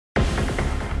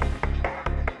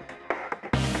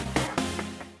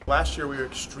Last year we were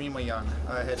extremely young.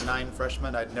 I had 9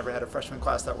 freshmen. I'd never had a freshman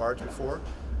class that large before.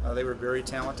 They were very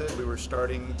talented. We were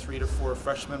starting 3 to 4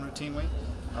 freshmen routinely,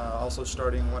 also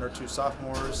starting 1 or 2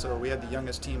 sophomores, so we had the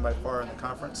youngest team by far in the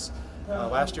conference.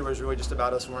 Last year was really just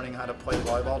about us learning how to play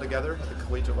volleyball together at the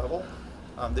collegiate level.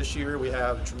 This year we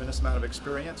have a tremendous amount of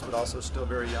experience, but also still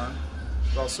very young.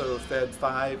 We've also fed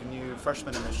 5 new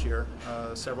freshmen in this year,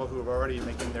 several who are already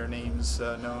making their names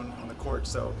known on the court.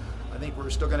 So I think we're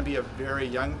still going to be a very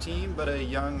young team, but a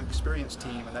young, experienced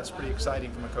team, and that's pretty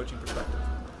exciting from a coaching perspective.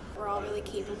 We're all really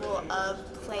capable of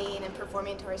playing and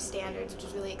performing to our standards, which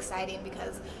is really exciting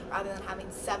because rather than having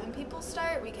 7 people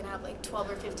start, we can have like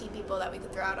 12 or 15 people that we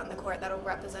could throw out on the court that'll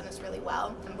represent us really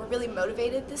well. And we're really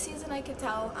motivated this season, I could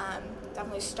tell.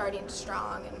 Definitely starting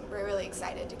strong, and we're really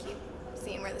excited to keep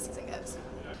seeing where the season goes.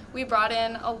 We brought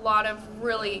in a lot of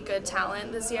really good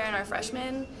talent this year in our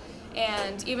freshmen,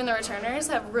 and even the returners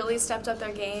have really stepped up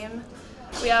their game.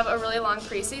 We have a really long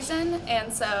preseason,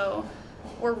 and so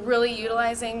we're really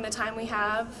utilizing the time we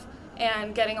have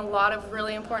and getting a lot of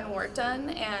really important work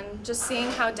done, and just seeing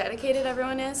how dedicated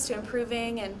everyone is to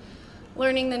improving and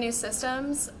learning the new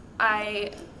systems.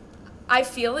 I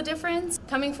feel a difference.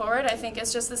 Coming forward, I think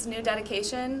it's just this new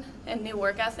dedication and new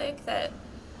work ethic that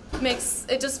makes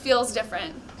it just feels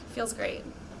different. It feels great.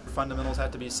 Fundamentals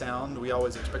have to be sound. We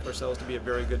always expect ourselves to be a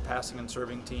very good passing and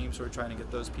serving team, so we're trying to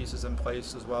get those pieces in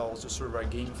place as well as just sort of our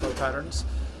game flow patterns.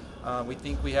 We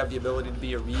think we have the ability to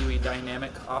be a really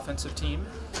dynamic offensive team,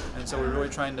 and so we're really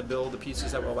trying to build the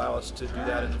pieces that will allow us to do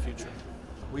that in the future.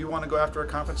 We want to go after a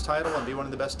conference title and be one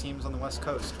of the best teams on the West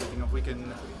Coast. We think if we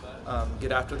can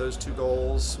get after those 2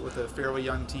 goals with a fairly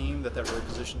young team, that really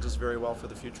positions us very well for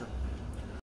the future.